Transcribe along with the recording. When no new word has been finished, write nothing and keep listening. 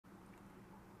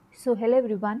So hello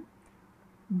everyone.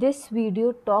 This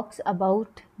video talks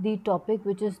about the topic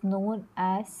which is known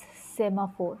as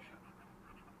semaphore.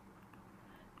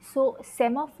 So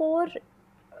semaphore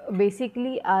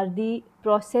basically are the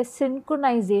process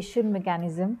synchronization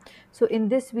mechanism. So in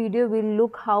this video we'll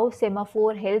look how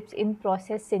semaphore helps in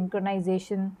process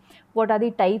synchronization, what are the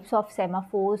types of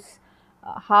semaphores,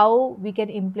 how we can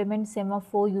implement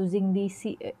semaphore using the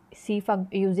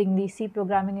using the C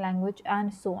programming language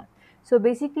and so on. So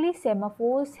basically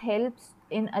semaphores helps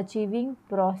in achieving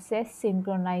process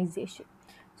synchronization.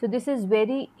 So this is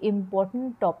very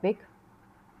important topic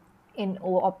in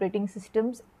operating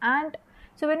systems. And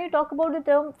so when you talk about the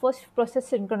term first process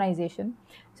synchronization,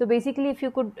 so basically if you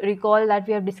could recall that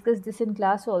we have discussed this in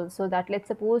class also, that let's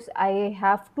suppose I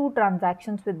have two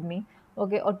transactions with me,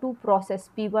 okay, or two process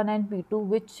P1 and P2,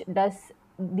 which does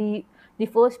the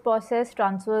first process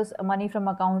transfers money from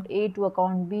account A to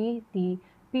account B, the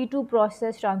P2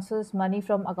 process transfers money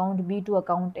from account B to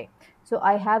account A. So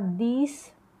I have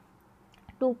these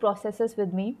two processes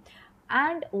with me,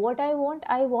 and what I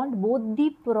want both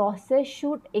the process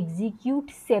should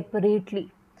execute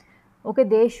separately. Okay,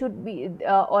 they should be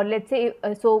or let's say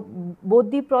so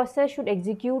both the process should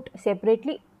execute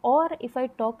separately, or if I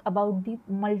talk about the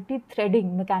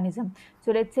multi-threading mechanism,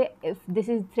 so let's say if this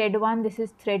is thread 1, this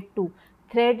is thread 2.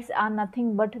 Threads are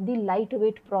nothing but the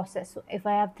lightweight process. So if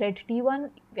I have thread T1,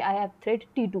 I have thread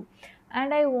T2,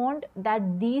 and I want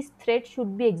that these threads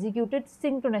should be executed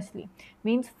synchronously.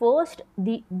 Means first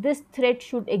this thread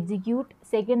should execute,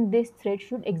 second this thread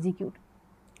should execute.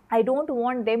 I don't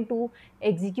want them to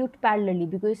execute parallelly,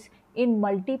 because in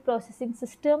multi-processing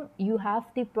system you have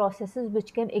the processes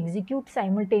which can execute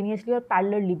simultaneously or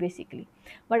parallelly basically,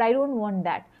 but I don't want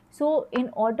that. So in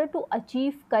order to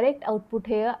achieve correct output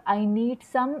here, I need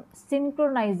some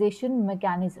synchronization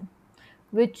mechanism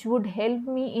which would help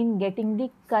me in getting the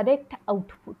correct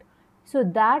output. So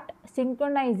that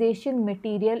synchronization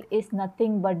material is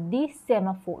nothing but the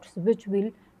semaphores, which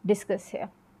we'll discuss here.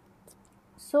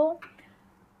 So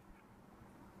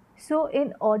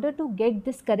in order to get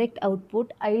this correct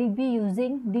output, I will be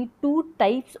using the two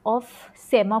types of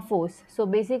semaphores. So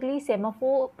basically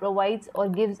semaphore provides or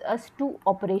gives us two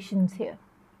operations here.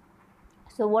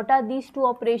 So what are these two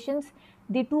operations?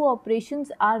 The two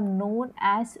operations are known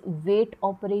as wait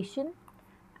operation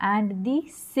and the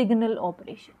signal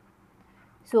operation.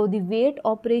 So the wait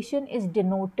operation is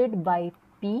denoted by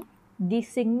P, the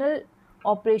signal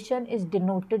operation is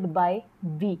denoted by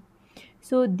V.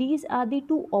 So these are the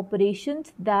two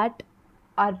operations that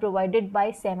are provided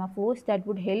by semaphores that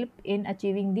would help in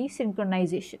achieving the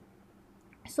synchronization.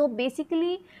 So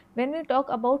basically when we talk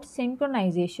about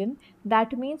synchronization,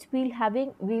 that means we'll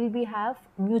have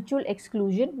mutual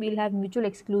exclusion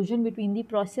between the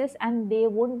process, and there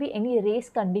won't be any race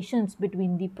conditions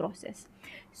between the process.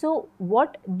 So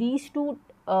what these two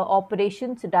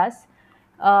operations does,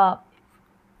 uh,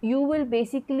 you will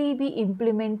basically be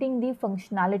implementing the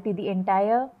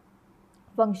entire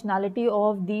functionality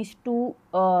of these two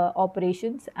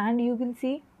operations, and you will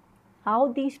see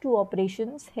how these two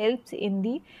operations helps in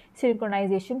the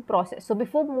synchronization process. So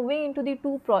before moving into the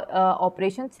two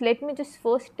operations, let me just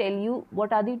first tell you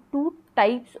what are the two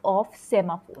types of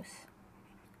semaphores.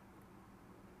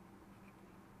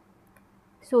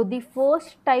 So the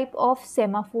first type of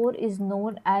semaphore is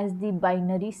known as the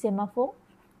binary semaphore,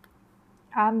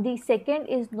 and the second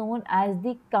is known as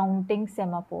the counting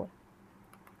semaphore.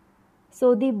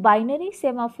 So the binary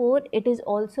semaphore, it is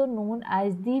also known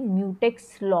as the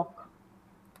mutex lock.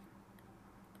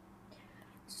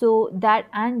 So that,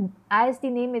 and as the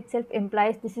name itself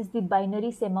implies, this is the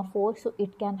binary semaphore, so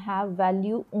it can have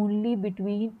value only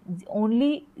between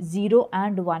only 0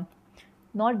 and 1,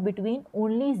 not between,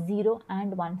 only 0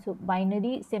 and 1. So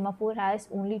binary semaphore has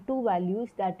only two values,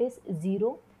 that is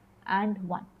 0 and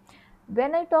 1.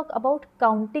 When I talk about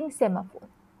counting semaphore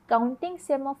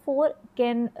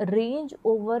can range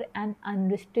over an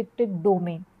unrestricted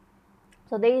domain.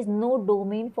 So there is no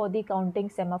domain for the counting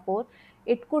semaphore.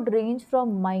 It could range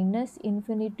from minus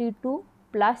infinity to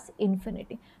plus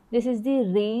infinity. This is the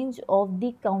range of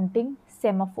the counting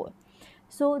semaphore.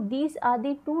 So these are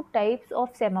the two types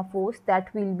of semaphores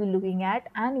that we'll be looking at,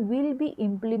 and we'll be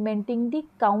implementing the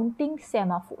counting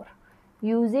semaphore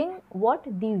using what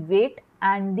the wait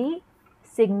and the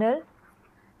signal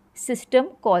system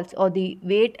calls, or the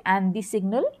wait and the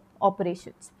signal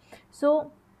operations.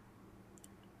 So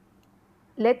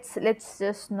let's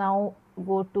just now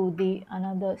go to the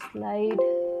another slide.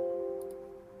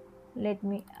 Let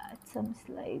me add some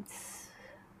slides.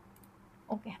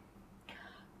 Okay,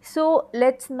 So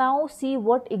let's now see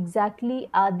what exactly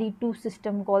are the two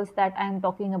system calls that I am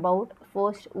talking about.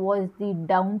 First was the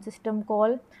down system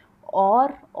call,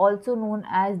 or also known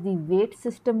as the wait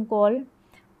system call,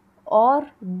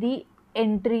 or the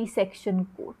entry section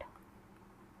code.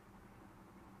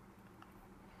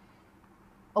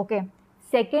 Okay.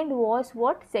 Second was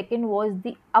what? Second was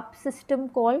the up system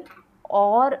call,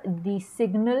 or the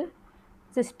signal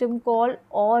system call,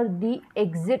 or the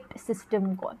exit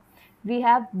system call. We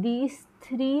have these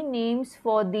three names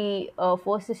for the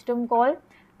first system call,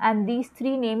 and these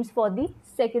three names for the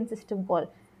second system call.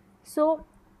 So,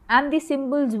 and the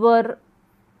symbols were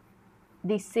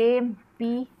the same,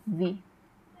 P, V,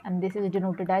 and this is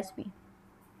denoted as P.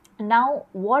 Now,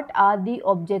 what are the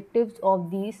objectives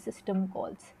of these system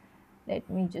calls? Let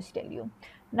me just tell you.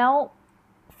 Now,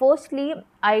 firstly,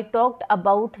 I talked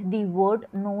about the word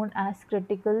known as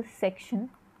critical section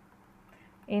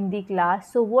in the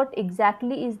class. So, what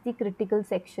exactly is the critical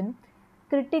section?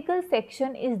 Critical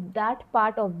section is that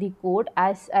part of the code,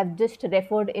 as I've just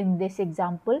referred in this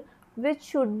example, which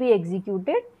should be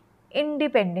executed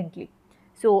independently.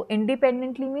 So,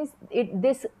 independently means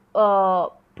this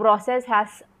process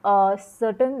has a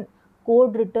certain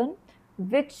code written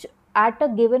which at a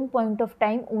given point of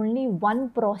time only one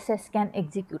process can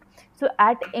execute. So,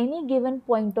 at any given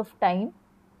point of time,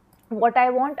 what I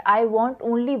want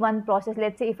only one process.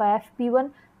 Let's say if I have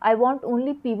P1, I want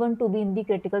only P1 to be in the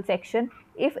critical section.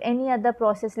 If any other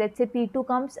process, let's say P2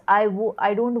 comes, I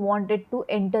don't want it to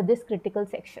enter this critical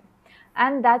section.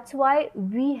 And that's why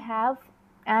we have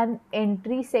an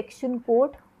entry section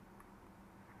code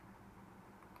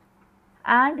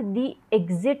and the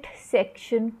exit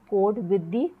section code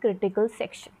with the critical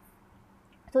section.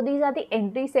 So these are the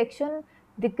entry section,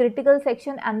 the critical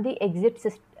section, and the exit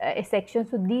section.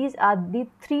 So these are the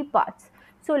three parts.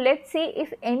 So let's say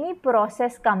if any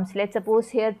process comes, let's suppose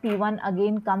here P1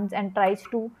 again comes and tries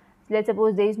to, let's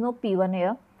suppose there is no P1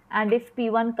 here, and if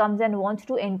P1 comes and wants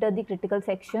to enter the critical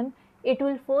section, it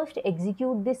will first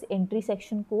execute this entry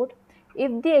section code.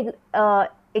 If the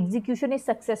execution is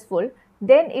successful,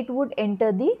 then it would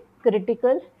enter the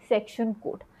critical section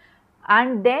code.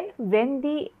 And then when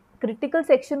the critical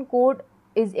section code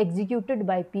is executed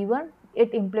by P1,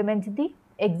 it implements the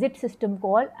exit system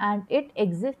call and it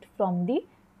exits from the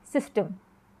system.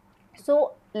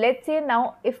 So let's say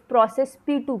now if process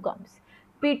P2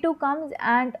 comes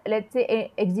and let's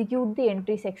say execute the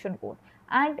entry section code.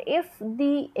 And if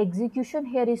the execution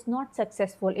here is not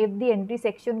successful, if the entry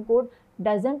section code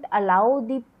doesn't allow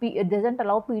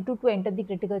P2 to enter the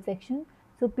critical section,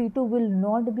 so P2 will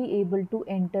not be able to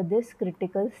enter this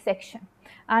critical section,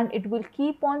 and it will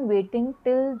keep on waiting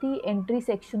till the entry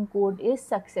section code is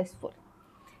successful.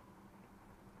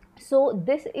 So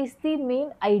this is the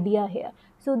main idea here.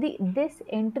 So this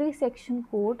entry section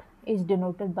code is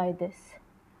denoted by this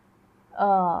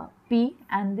P,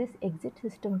 and this exit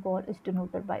system call is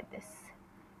denoted by this,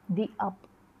 the up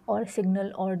or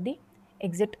signal or the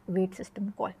exit wait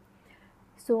system call.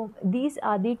 So these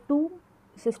are the two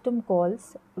system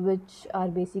calls which are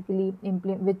basically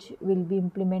which will be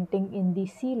implementing in the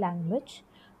C language,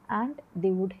 and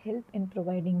they would help in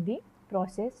providing the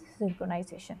process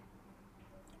synchronization.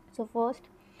 So first,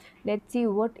 let's see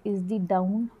what is the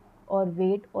down or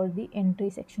wait or the entry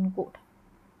section code.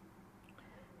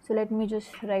 So let me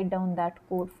just write down that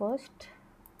code first.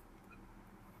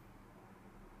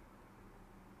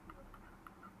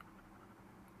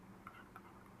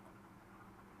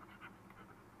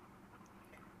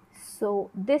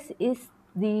 So this is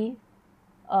the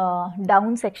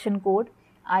down section code.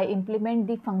 I implement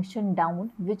the function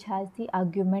down, which has the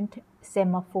argument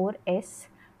semaphore s.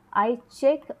 I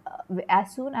check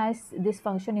as soon as this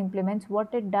function implements,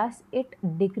 what it does, it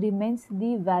decrements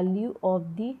the value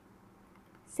of the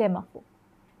semaphore.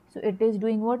 So it is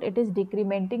doing what? It is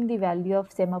decrementing the value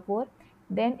of semaphore.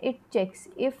 Then it checks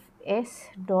if s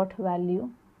dot value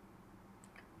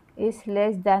is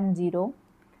less than 0.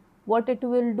 What it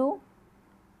will do?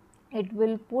 It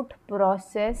will put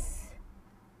process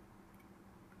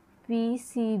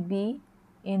PCB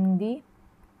in the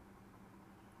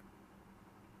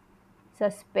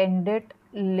suspended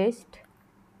list,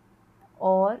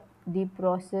 or the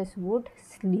process would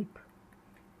sleep,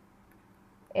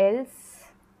 else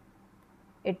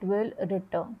it will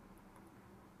return.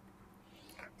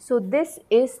 So this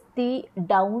is the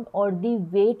down or the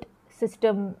wait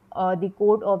system, the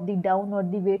code of the down or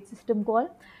the wait system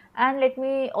call. And let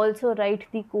me also write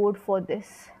the code for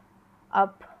this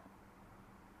up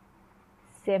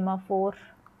semaphore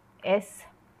s.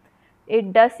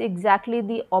 It does exactly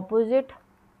the opposite.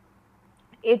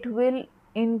 It will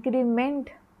increment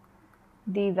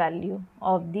the value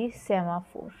of the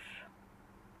semaphore.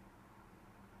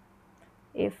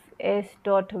 If s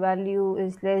dot value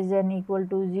is less than equal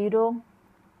to 0,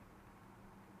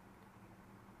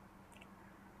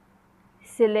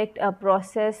 select a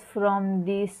process from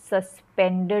the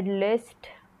suspended list,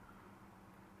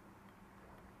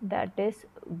 that is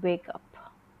wake up,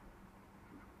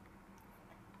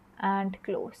 and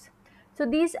close. So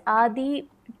these are the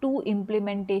two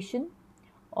implementation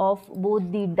of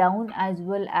both the down as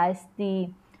well as the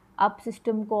up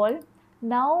system call.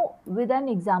 Now with an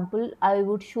example, I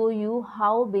would show you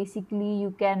how basically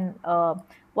you can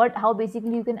how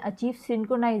basically you can achieve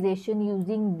synchronization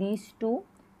using these two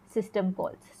system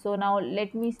calls. So now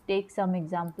let me take some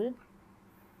example.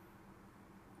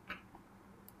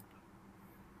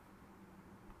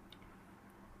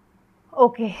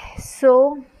 Okay,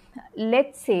 so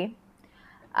let's say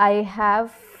I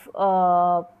have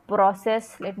a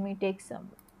process. Let me take some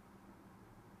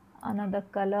another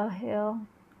color here.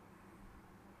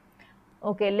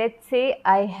 Okay, let's say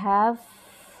I have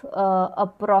a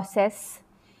process.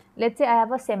 Let's say I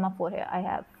have a semaphore here.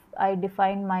 I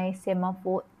define my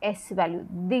semaphore S value.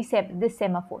 This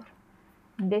semaphore,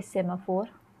 this semaphore.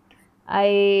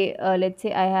 I let's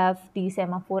say I have the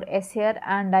semaphore S here,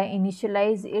 and I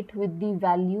initialize it with the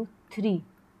value 3.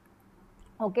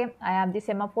 Okay, I have the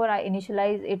semaphore, I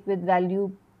initialize it with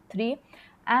value 3,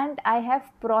 and I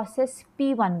have process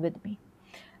P1 with me.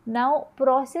 Now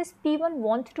process P1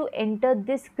 wants to enter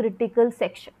this critical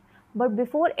section, but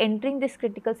before entering this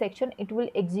critical section, it will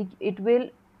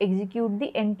execute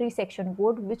the entry section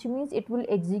code, which means it will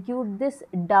execute this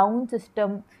down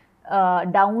system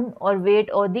down or wait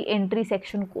or the entry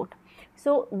section code.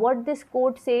 So what this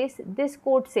code says? This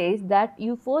code says that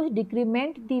you first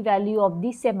decrement the value of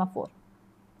the semaphore.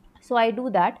 So I do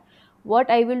that.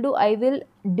 What I will do, I will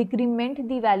decrement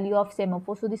the value of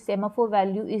semaphore. So the semaphore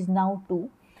value is now 2,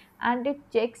 and it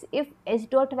checks if s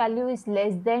dot value is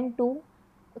less than 2,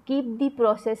 keep the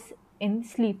process in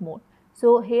sleep mode.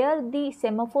 So here the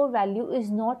semaphore value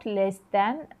is not less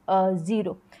than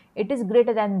 0, it is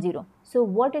greater than 0. So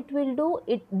what it will do,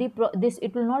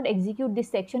 it will not execute this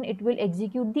section, it will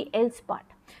execute the else part.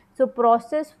 So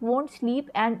process won't sleep,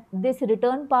 and this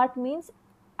return part means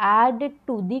add it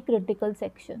to the critical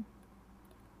section.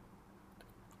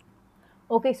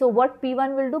 Okay, so what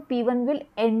P1 will do? P1 will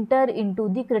enter into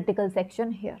the critical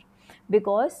section here,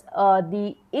 because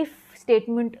the if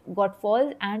statement got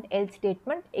false and else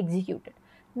statement executed.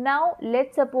 Now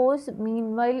let's suppose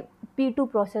meanwhile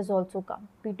P2 process also comes.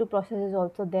 P2 process is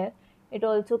also there. It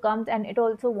also comes and it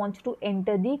also wants to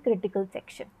enter the critical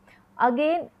section.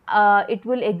 Again, it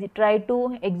will try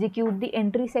to execute the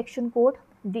entry section code.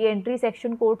 The entry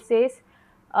section code says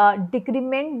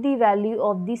decrement the value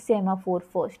of the semaphore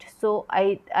first. So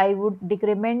I would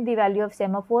decrement the value of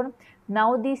semaphore.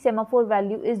 Now the semaphore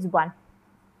value is 1.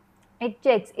 It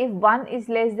checks if 1 is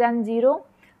less than 0.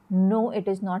 No, it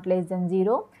is not less than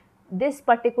 0. This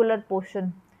particular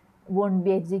portion won't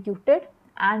be executed,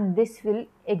 and this will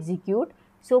execute.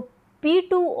 So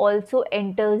P2 also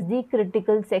enters the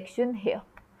critical section here.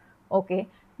 Okay,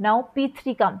 now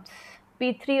P3 comes.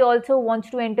 P3 also wants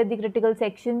to enter the critical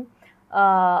section.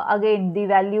 Again, the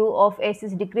value of S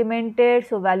is decremented,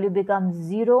 so value becomes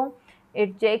 0.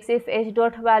 It checks if S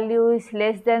dot value is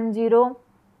less than 0.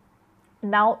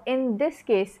 Now in this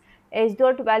case, S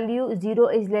dot value 0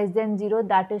 is less than 0,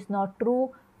 that is not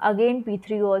true. Again,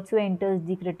 P3 also enters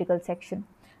the critical section.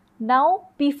 Now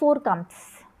P4 comes.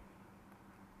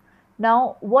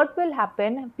 Now what will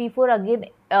happen? P4 again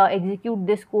execute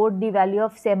this code. The value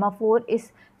of semaphore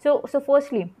is so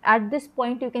firstly at this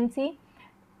point you can see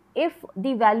if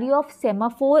the value of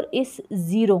semaphore is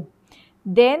 0,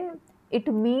 then it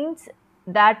means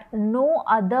that no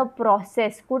other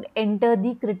process could enter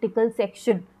the critical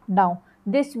section. Now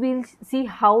this we'll see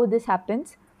how this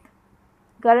happens.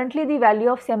 Currently the value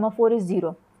of semaphore is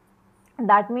 0.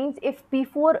 That means if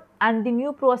P4 and the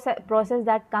new process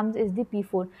that comes is the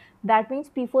P4, that means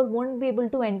P4 won't be able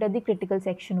to enter the critical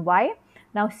section. Why?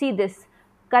 Now see this.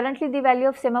 Currently the value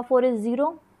of semaphore is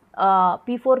 0.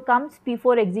 P4 comes,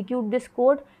 P4 execute this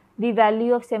code. The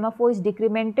value of semaphore is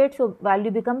decremented, so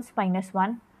value becomes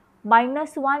 -1.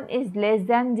 -1 is less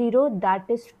than 0, that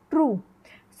is true.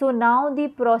 So now the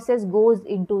process goes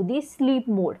into the sleep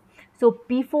mode. So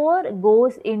P4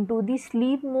 goes into the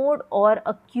sleep mode or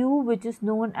a queue which is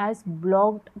known as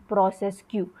blocked process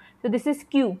queue. So this is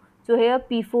queue. So here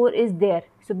P4 is there.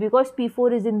 So because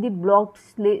P4 is in the blocked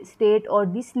state or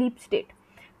the sleep state.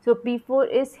 So P4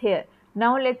 is here.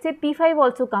 Now let's say P5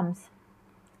 also comes.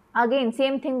 Again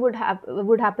same thing would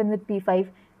happen with P5.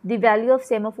 The value of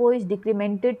semaphore is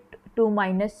decremented to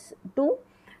minus 2,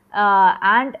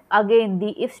 and again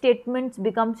the if statements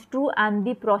becomes true and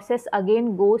the process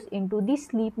again goes into the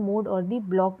sleep mode or the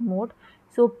blocked mode.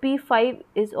 So P5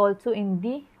 is also in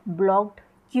the blocked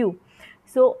queue.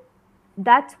 So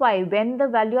that's why when the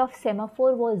value of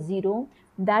semaphore was 0,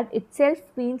 that itself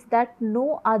means that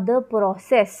no other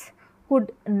process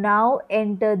could now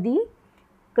enter the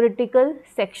critical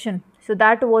section. So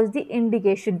that was the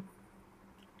indication.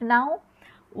 Now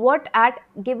what at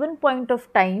given point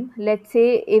of time, let's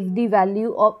say if the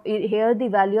value of here the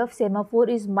value of semaphore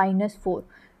is minus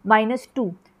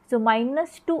 2. So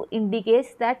minus 2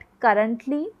 indicates that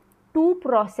currently two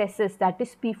processes, that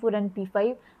is P4 and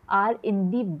P5, are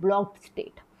in the blocked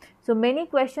state. So many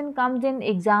question comes in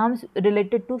exams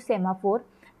related to semaphore,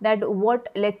 that what,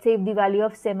 let's say if the value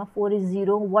of semaphore is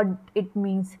 0, what it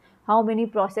means, how many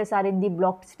process are in the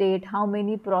blocked state, how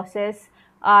many process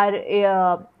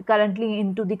are currently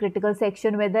into the critical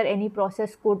section, whether any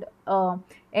process could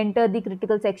enter the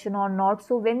critical section or not.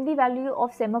 So when the value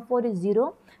of semaphore is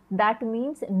 0, that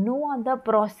means no other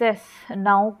process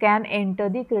now can enter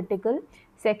the critical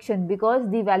section, because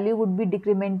the value would be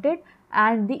decremented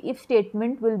and the if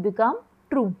statement will become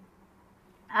true.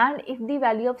 And if the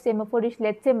value of semaphore is,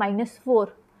 let's say, minus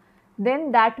 4,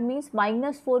 then that means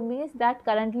minus 4 means that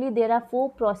currently there are 4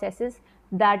 processes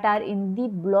that are in the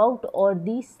blocked or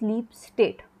the sleep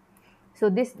state. So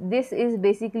this is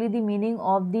basically the meaning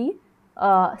of the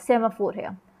semaphore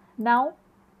here. Now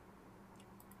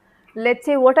let's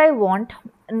say what I want.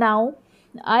 Now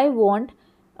I want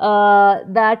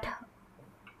that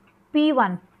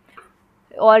P1,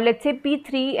 or let's say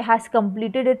P3 has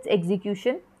completed its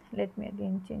execution. Let me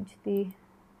again change the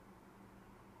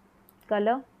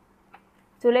color.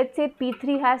 So let's say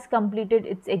P3 has completed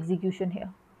its execution here.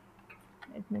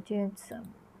 Let me change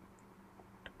some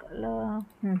color.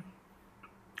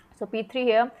 So P3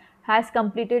 here has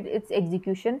completed its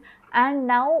execution, and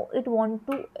now it want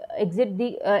to exit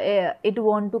the it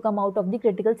want to come out of the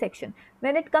critical section.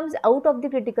 When it comes out of the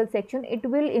critical section, it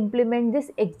will implement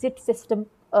this exit system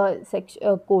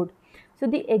code. So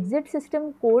the exit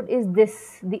system code is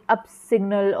this, the up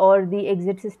signal or the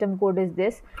exit system code is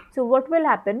this. So what will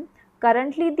happen?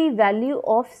 Currently the value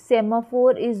of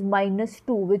semaphore is minus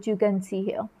 2, which you can see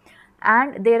here,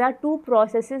 and there are two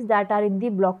processes that are in the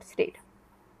blocked state.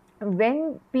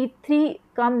 When P3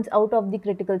 comes out of the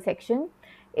critical section,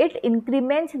 it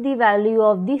increments the value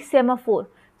of the semaphore.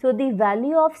 So the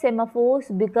value of semaphores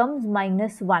becomes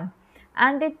minus 1,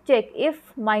 and it check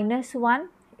if minus 1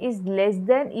 is less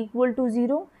than equal to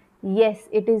 0. Yes,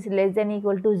 it is less than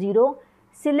equal to 0.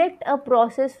 Select a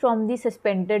process from the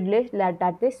suspended list,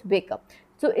 that is wake up.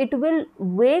 So it will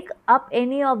wake up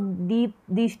any of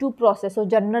these two processes. So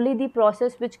generally the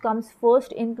process which comes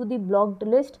first into the blocked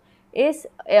list is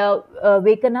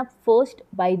waken up first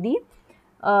by the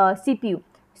CPU.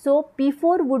 So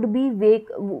P4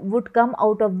 would come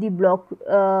out of the block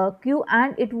queue,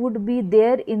 and it would be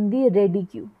there in the ready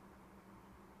queue.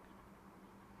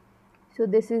 So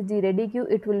this is the ready queue,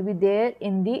 it will be there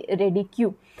in the ready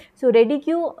queue. So ready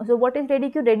queue, so what is ready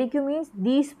queue? Ready queue means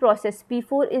these process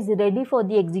P4 is ready for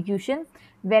the execution.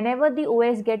 Whenever the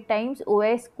OS get times,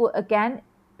 OS can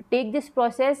take this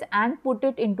process and put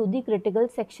it into the critical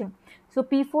section. So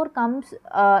P4 comes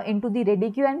into the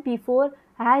ready queue, and P4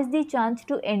 has the chance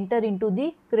to enter into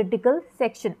the critical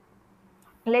section.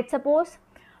 Let's suppose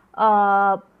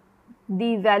the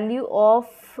value of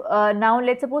now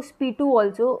let's suppose P2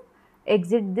 also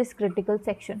exit this critical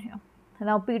section here.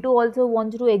 Now P2 also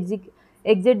wants to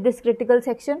exit this critical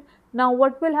section. Now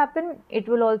what will happen? It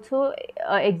will also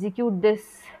execute this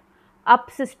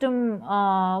up system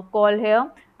call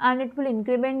here, and it will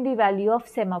increment the value of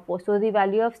semaphore. So the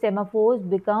value of semaphores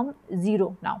become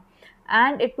 0 now,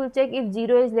 and it will check if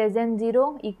 0 is less than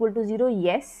 0, equal to 0.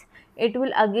 Yes, it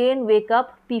will again wake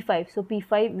up P5. So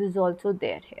P5 is also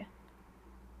there here,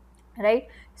 right?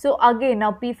 So again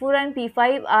now P4 and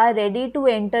P5 are ready to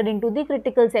enter into the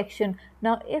critical section.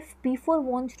 Now if P4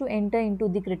 wants to enter into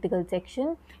the critical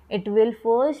section, it will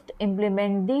first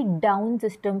implement the down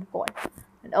system call,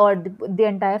 or the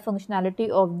entire functionality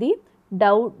of the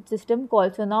down system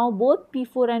call. So now both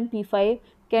P4 and P5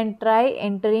 can try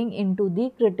entering into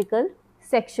the critical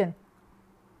section.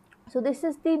 So this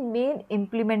is the main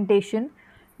implementation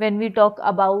when we talk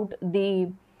about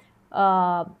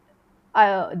uh,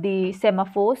 the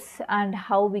semaphores and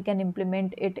how we can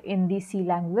implement it in the C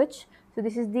language. So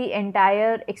this is the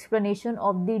entire explanation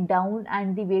of the down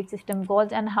and the wait system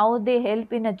calls and how they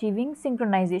help in achieving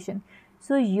synchronization.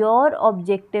 So your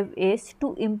objective is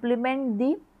to implement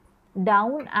the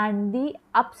down and the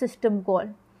up system call.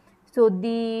 So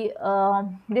the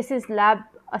this is lab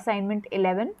assignment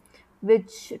 11,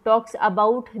 which talks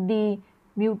about the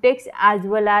mutex as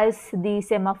well as the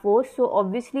semaphores. So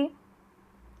obviously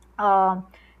uh,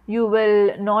 you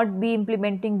will not be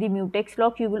implementing the mutex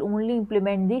lock, you will only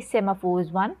implement the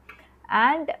semaphores one.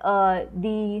 And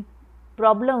the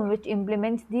problem which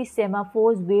implements the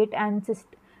semaphores wait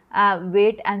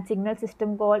and signal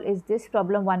system call is this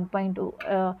problem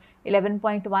 1.2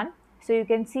 11.1. So you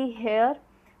can see here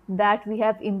that we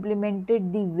have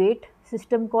implemented the wait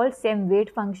system call. Sem wait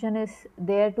function is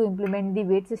there to implement the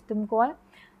wait system call,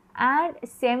 and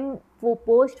sem for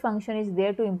post function is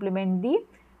there to implement the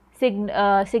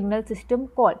signal system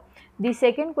call. The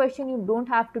second question you don't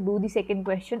have to do the second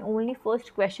question, only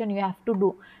first question you have to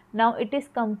do. Now it is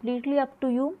completely up to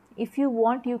you. If you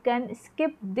want, you can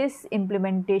skip this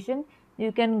implementation.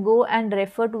 You can go and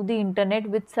refer to the internet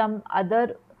with some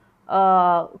other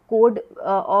code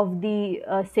of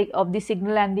the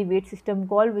signal and the wait system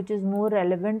call, which is more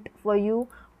relevant for you,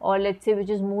 or let's say which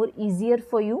is more easier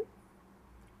for you.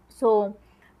 So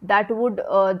that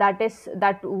is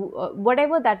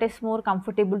whatever that is more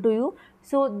comfortable to you.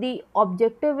 So the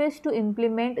objective is to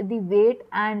implement the wait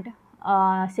and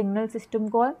signal system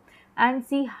call and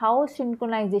see how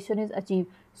synchronization is achieved.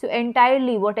 So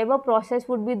entirely whatever process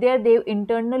would be there, they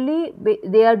internally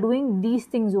they are doing these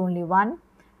things only, one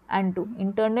and two,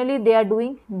 internally they are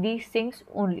doing these things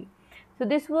only. So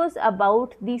this was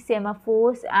about the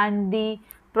semaphores and the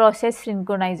process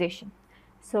synchronization.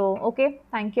 So, okay,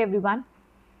 thank you everyone.